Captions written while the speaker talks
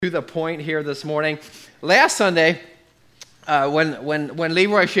To the point here this morning. Last Sunday, when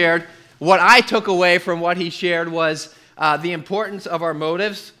Leroy shared, what I took away from what he shared was the importance of our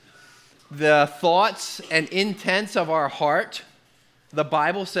motives, the thoughts and intents of our heart. The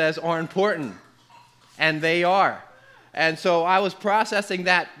Bible says are important, and they are. And so I was processing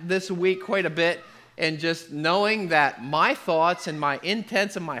that this week quite a bit, and just knowing that my thoughts and my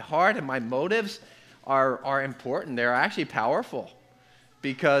intents of my heart and my motives are important. They're actually powerful.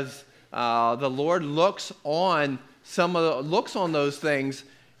 Because the Lord looks on those things,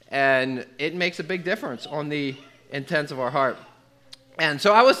 and it makes a big difference on the intents of our heart. And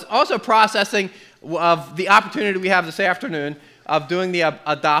so I was also processing of the opportunity we have this afternoon of doing the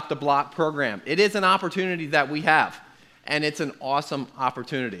Adopt a Block program. It is an opportunity that we have, and it's an awesome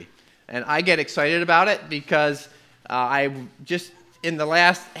opportunity. And I get excited about it because I just in the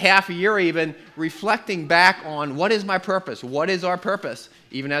last half a year even, reflecting back on what is my purpose? What is our purpose,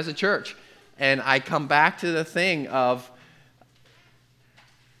 even as a church? And I come back to the thing of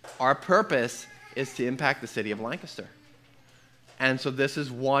our purpose is to impact the city of Lancaster. And so this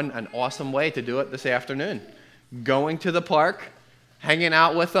is an awesome way to do it this afternoon. Going to the park, hanging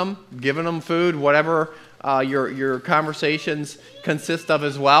out with them, giving them food, whatever your conversations consist of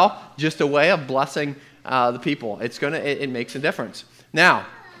as well, just a way of blessing the people. It makes a difference. Now,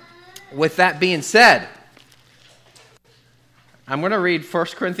 with that being said, I'm going to read 1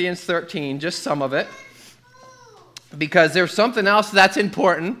 Corinthians 13, just some of it, because there's something else that's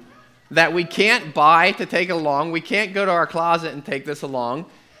important that we can't buy to take along. We can't go to our closet and take this along.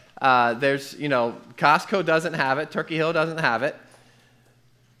 Costco doesn't have it. Turkey Hill doesn't have it.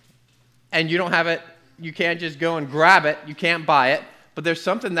 And you don't have it. You can't just go and grab it. You can't buy it. But there's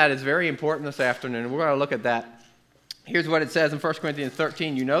something that is very important this afternoon. We're going to look at that. Here's what it says in 1 Corinthians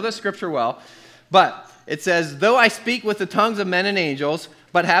 13. You know the scripture well. But it says, though I speak with the tongues of men and angels,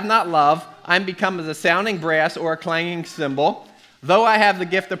 but have not love, I'm become as a sounding brass or a clanging cymbal. Though I have the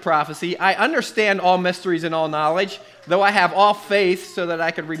gift of prophecy, I understand all mysteries and all knowledge. Though I have all faith so that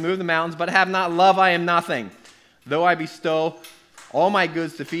I could remove the mountains, but have not love, I am nothing. Though I bestow all my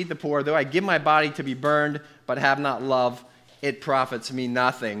goods to feed the poor, though I give my body to be burned, but have not love, it profits me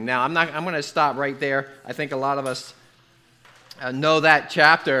nothing. Now, I'm going to stop right there. I think a lot of us know that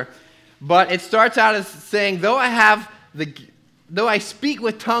chapter. But it starts out as saying, though I speak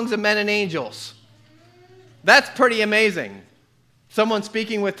with tongues of men and angels. That's pretty amazing. Someone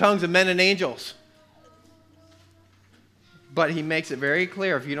speaking with tongues of men and angels. But he makes it very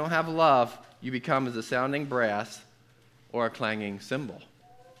clear, if you don't have love, you become as a sounding brass or a clanging cymbal.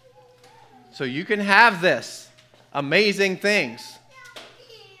 So you can have this amazing things,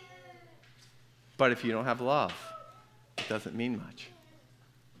 but if you don't have love, it doesn't mean much.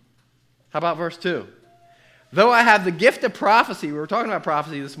 How about verse 2? Though I have the gift of prophecy, we were talking about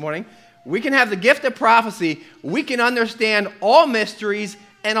prophecy this morning, we can have the gift of prophecy, we can understand all mysteries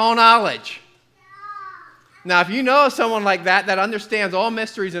and all knowledge. Now, if you know someone like that understands all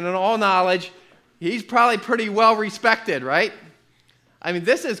mysteries and all knowledge, he's probably pretty well respected, right? I mean,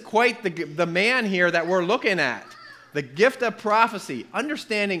 this is quite the man here that we're looking at. The gift of prophecy,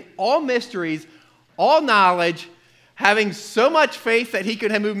 understanding all mysteries, all knowledge, having so much faith that he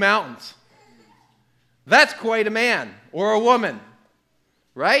could move mountains. That's quite a man or a woman,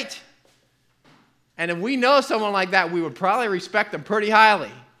 right? And if we know someone like that, we would probably respect them pretty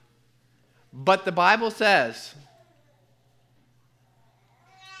highly. But the Bible says,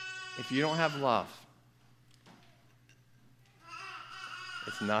 if you don't have love,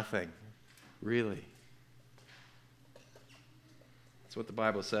 it's nothing, really. That's what the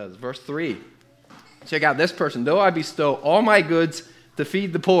Bible says. Verse 3. Check out this person. Though I bestow all my goods to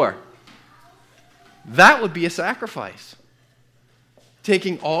feed the poor. That would be a sacrifice.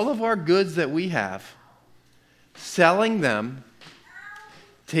 Taking all of our goods that we have, selling them,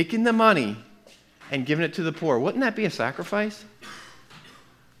 taking the money, and giving it to the poor. Wouldn't that be a sacrifice?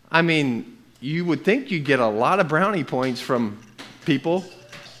 I mean, you would think you'd get a lot of brownie points from people.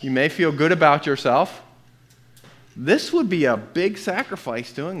 You may feel good about yourself. This would be a big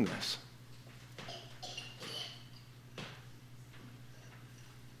sacrifice doing this.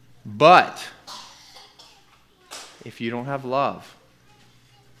 But if you don't have love,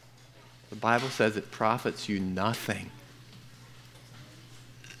 the Bible says it profits you nothing.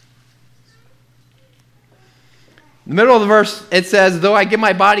 In the middle of the verse, it says, though I give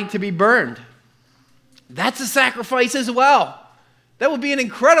my body to be burned. That's a sacrifice as well. That would be an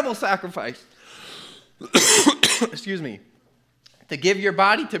incredible sacrifice. Excuse me. To give your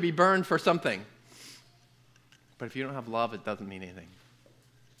body to be burned for something. But if you don't have love, it doesn't mean anything.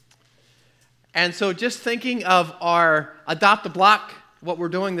 And so just thinking of our Adopt a Block what we're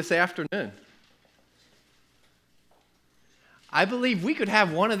doing this afternoon. I believe we could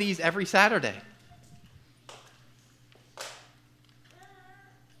have one of these every Saturday.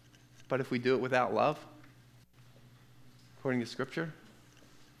 But if we do it without love, according to Scripture,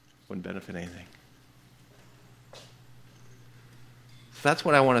 wouldn't benefit anything. So that's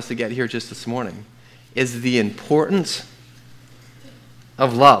what I want us to get here just this morning, is the importance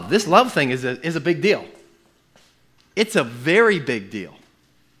of love. This love thing is a big deal. It's a very big deal.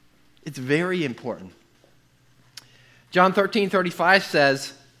 It's very important. John 13:35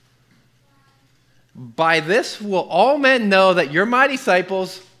 says, "By this will all men know that you're my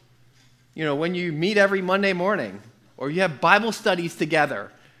disciples," when you meet every Monday morning, or you have Bible studies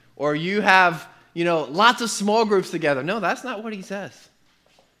together, or you have, lots of small groups together. No, that's not what he says.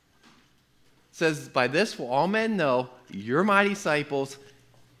 It says, "By this will all men know you're my disciples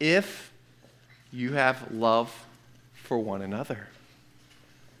if you have love for one another."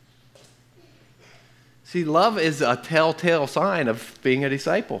 See, love is a telltale sign of being a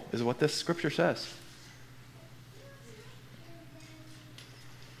disciple, is what this scripture says.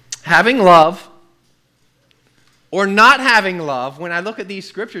 Having love or not having love, when I look at these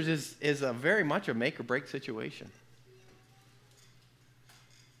scriptures, is a very much a make or break situation.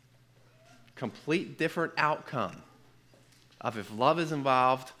 Complete different outcome of if love is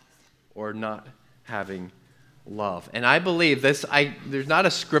involved or not having love. And I believe this, there's not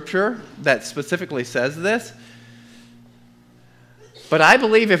a scripture that specifically says this, but I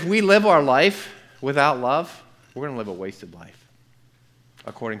believe if we live our life without love, we're going to live a wasted life,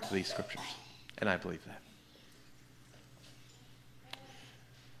 according to these scriptures. And I believe that.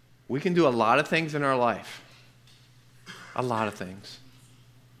 We can do a lot of things in our life. A lot of things.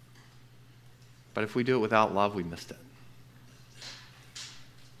 But if we do it without love, we missed it.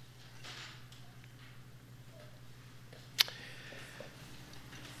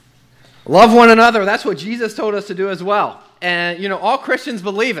 Love one another. That's what Jesus told us to do as well. And, all Christians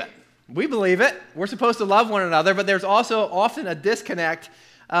believe it. We believe it. We're supposed to love one another, but there's also often a disconnect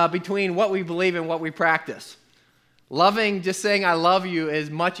between what we believe and what we practice. Loving, just saying I love you, is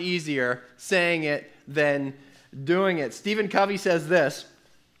much easier saying it than doing it. Stephen Covey says this.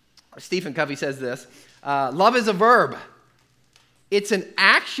 Love is a verb. It's an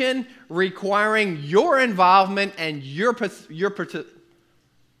action requiring your involvement and your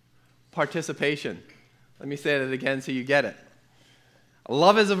participation. Let me say that again so you get it.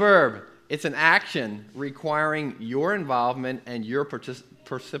 Love is a verb. It's an action requiring your involvement and your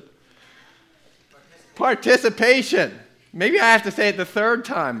participation. Maybe I have to say it the third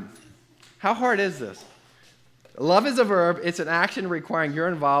time. How hard is this? Love is a verb. It's an action requiring your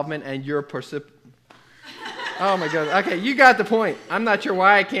involvement and your Oh my God. Okay, you got the point. I'm not sure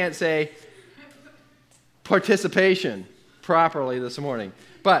why I can't say participation properly this morning.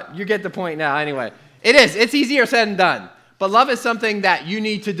 But you get the point now anyway. It is. It's easier said than done. But love is something that you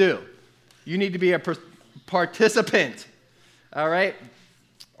need to do. You need to be a participant. All right?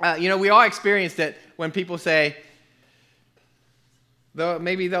 We all experienced it when people say,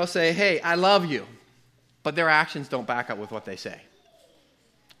 maybe they'll say, "Hey, I love you," but their actions don't back up with what they say.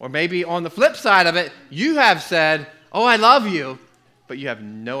 Or maybe on the flip side of it, you have said, "Oh, I love you," but you have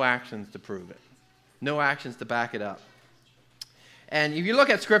no actions to prove it. No actions to back it up. And if you look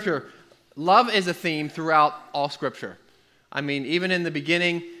at Scripture, love is a theme throughout all Scripture. I mean, even in the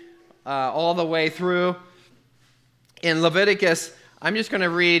beginning, all the way through. In Leviticus, I'm just going to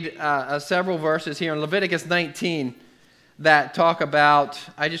read several verses here in Leviticus 19 that talk about,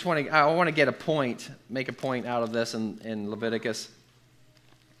 I want to get a point, make a point out of this in Leviticus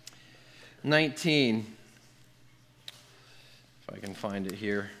 19. If I can find it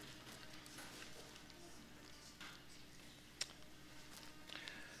here.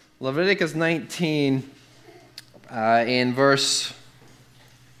 Leviticus 19 in verse...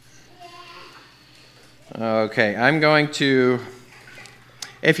 Okay, I'm going to...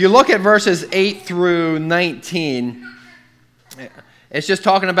 If you look at verses 8 through 19, it's just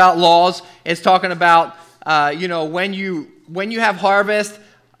talking about laws. It's talking about, when you have harvest,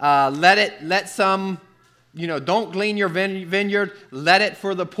 let some, don't glean your vineyard, let it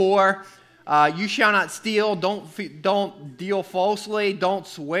for the poor. You shall not steal, don't deal falsely, don't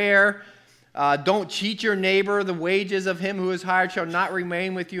swear, don't cheat your neighbor. The wages of him who is hired shall not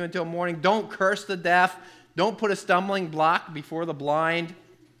remain with you until morning. Don't curse the deaf. Don't put a stumbling block before the blind.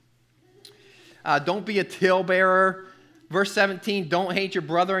 Don't be a talebearer. Verse 17, don't hate your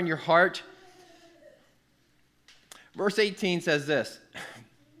brother in your heart. Verse 18 says this,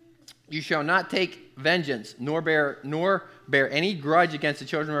 you shall not take vengeance, nor bear any grudge against the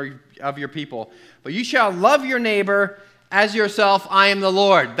children of your people, but you shall love your neighbor as yourself, I am the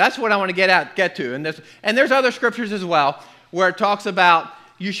Lord. That's what I want to get to. And there's other scriptures as well where it talks about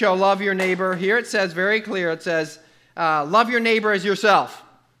you shall love your neighbor. Here it says very clear, it says, love your neighbor as yourself.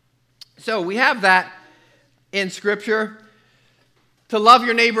 So we have that in Scripture, to love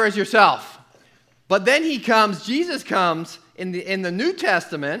your neighbor as yourself. But then Jesus comes in the New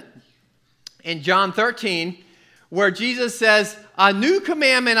Testament, in John 13, where Jesus says, a new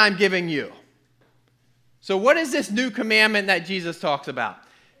commandment I'm giving you. So what is this new commandment that Jesus talks about?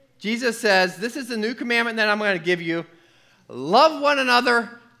 Jesus says, this is the new commandment that I'm going to give you. Love one another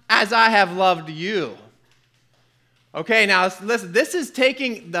as I have loved you. Okay, now listen, this is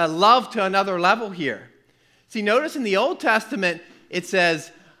taking the love to another level here. See, notice in the Old Testament, it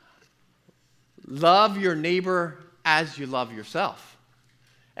says, love your neighbor as you love yourself.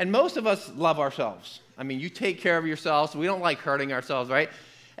 And most of us love ourselves. I mean, you take care of yourselves. We don't like hurting ourselves, right?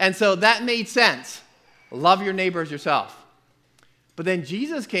 And so that made sense. Love your neighbor as yourself. But then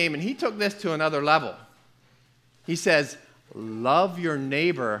Jesus came and he took this to another level. He says, love your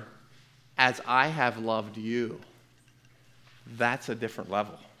neighbor as I have loved you. That's a different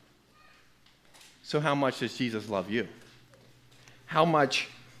level. So how much does Jesus love you? How much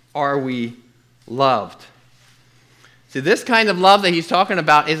are we loved? See, this kind of love that he's talking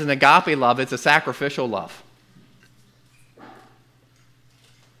about is an agape love. It's a sacrificial love.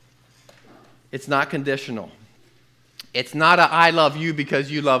 It's not conditional. It's not a I love you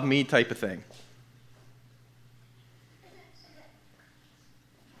because you love me type of thing.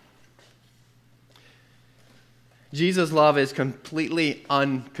 Jesus' love is completely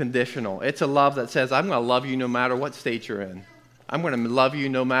unconditional. It's a love that says, I'm going to love you no matter what state you're in. I'm going to love you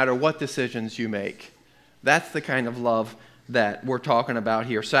no matter what decisions you make. That's the kind of love that we're talking about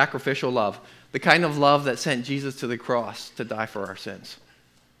here, sacrificial love. The kind of love that sent Jesus to the cross to die for our sins.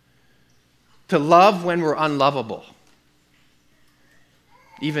 To love when we're unlovable,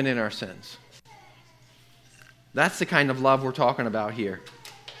 even in our sins. That's the kind of love we're talking about here.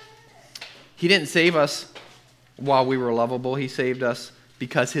 He didn't save us while we were lovable. He saved us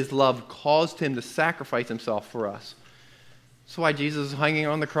because his love caused him to sacrifice himself for us. That's why Jesus, hanging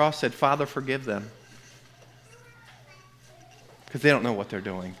on the cross, said, Father, forgive them. Because they don't know what they're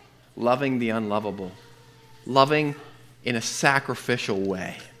doing. Loving the unlovable. Loving in a sacrificial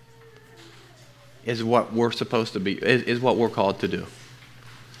way is what we're supposed to be, is what we're called to do.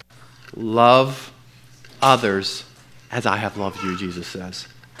 Love others as I have loved you, Jesus says.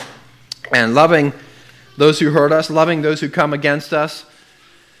 And loving those who hurt us, loving those who come against us.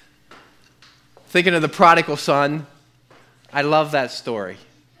 Thinking of the prodigal son, I love that story.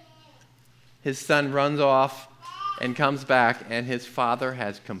 His son runs off and comes back, and his father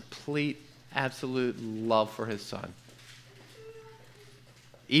has complete, absolute love for his son.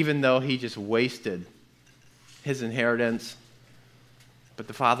 Even though he just wasted his inheritance. But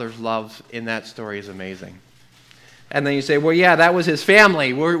the father's love in that story is amazing. And then you say, well, yeah, that was his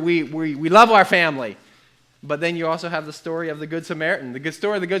family. We love our family. But then you also have the story of the Good Samaritan. The good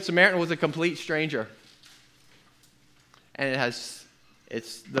story of the Good Samaritan was a complete stranger. And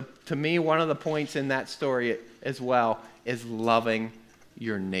to me, one of the points in that story as well is loving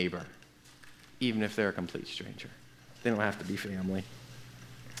your neighbor, even if they're a complete stranger. They don't have to be family.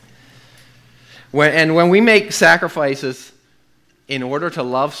 When we make sacrifices in order to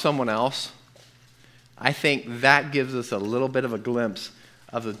love someone else, I think that gives us a little bit of a glimpse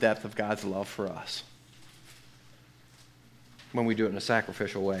of the depth of God's love for us when we do it in a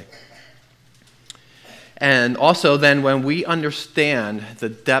sacrificial way. And also then when we understand the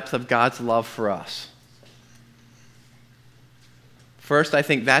depth of God's love for us, first, I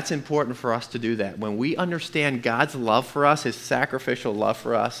think that's important for us to do that. When we understand God's love for us, his sacrificial love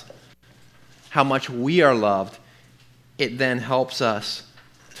for us, how much we are loved, it then helps us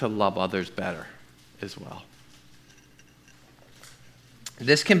to love others better as well.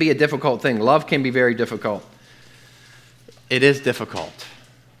 This can be a difficult thing. Love can be very difficult. It is difficult.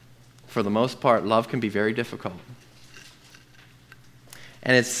 For the most part, love can be very difficult.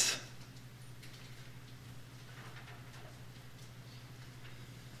 And it's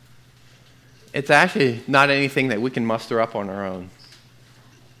actually not anything that we can muster up on our own,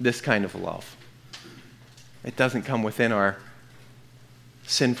 this kind of love. It doesn't come within our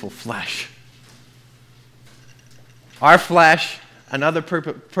sinful flesh. Our flesh, another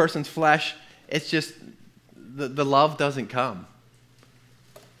person's flesh, it's just, the love doesn't come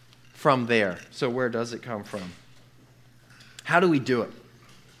from there. So where does it come from? How do we do it?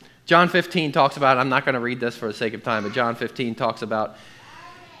 John 15 talks about, I'm not going to read this for the sake of time, but John 15 talks about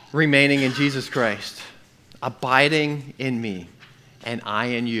remaining in Jesus Christ, abiding in me, and I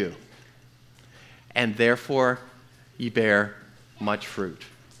in you. And therefore, ye bear much fruit.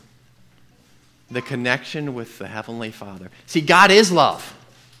 The connection with the Heavenly Father. See, God is love.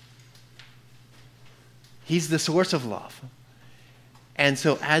 He's the source of love. And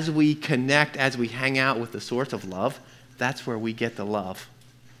so as we connect, as we hang out with the source of love, that's where we get the love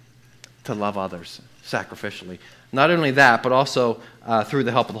to love others sacrificially. Not only that, but also through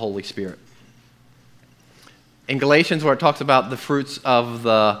the help of the Holy Spirit. In Galatians, where it talks about the fruits of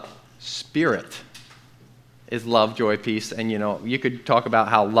the Spirit, is love, joy, peace. And, you could talk about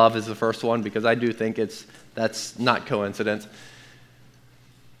how love is the first one, because I do think that's not coincidence.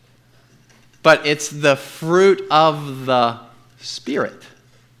 But it's the fruit of the Spirit.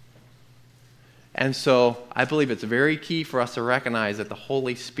 And so I believe it's very key for us to recognize that the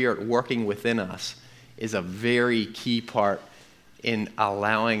Holy Spirit working within us is a very key part in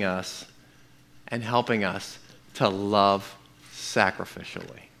allowing us and helping us to love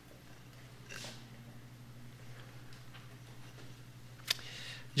sacrificially.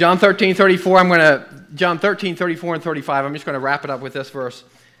 John 13, 34, and 35. I'm just going to wrap it up with this verse.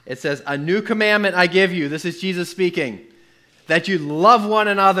 It says, "A new commandment I give you," this is Jesus speaking, "that you love one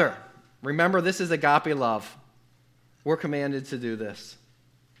another." Remember, this is agape love. We're commanded to do this.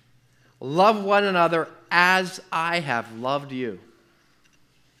 "Love one another as I have loved you,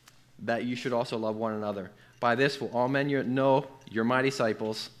 that you should also love one another. By this will all men know you're my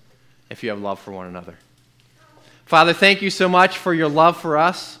disciples, if you have love for one another." Father, thank you so much for your love for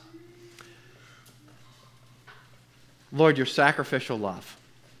us. Lord, your sacrificial love.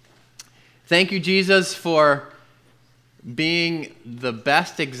 Thank you, Jesus, for being the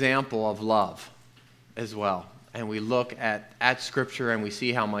best example of love as well. And we look at Scripture and we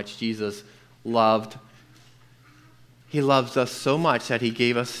see how much Jesus loved. He loves us so much that he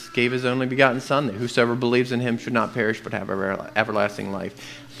gave his only begotten Son, that whosoever believes in him should not perish but have everlasting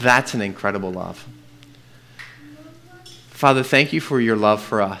life. That's an incredible love. Father, thank you for your love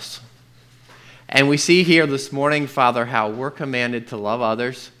for us. And we see here this morning, Father, how we're commanded to love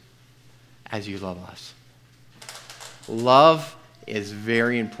others as you love us. Love is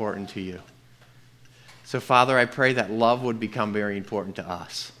very important to you. So, Father, I pray that love would become very important to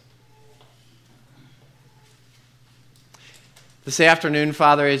us. This afternoon,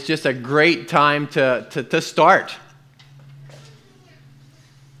 Father, is just a great time to start.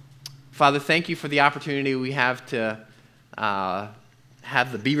 Father, thank you for the opportunity we have to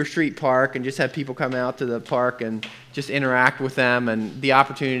have the Beaver Street Park and just have people come out to the park and just interact with them, and the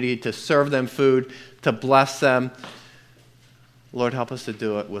opportunity to serve them food, to bless them. Lord, help us to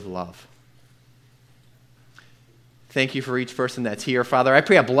do it with love. Thank you for each person that's here. Father, I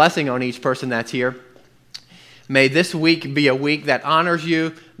pray a blessing on each person that's here. May this week be a week that honors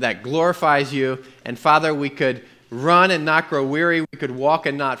you, that glorifies you. And Father, we could run and not grow weary. We could walk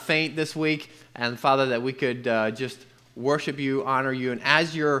and not faint this week. And Father, that we could just worship you, honor you. And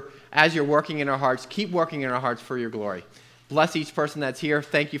as you're working in our hearts, keep working in our hearts for your glory. Bless each person that's here.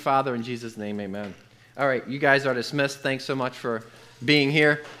 Thank you, Father. In Jesus' name, amen. All right, you guys are dismissed. Thanks so much for being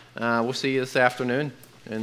here. We'll see you this afternoon.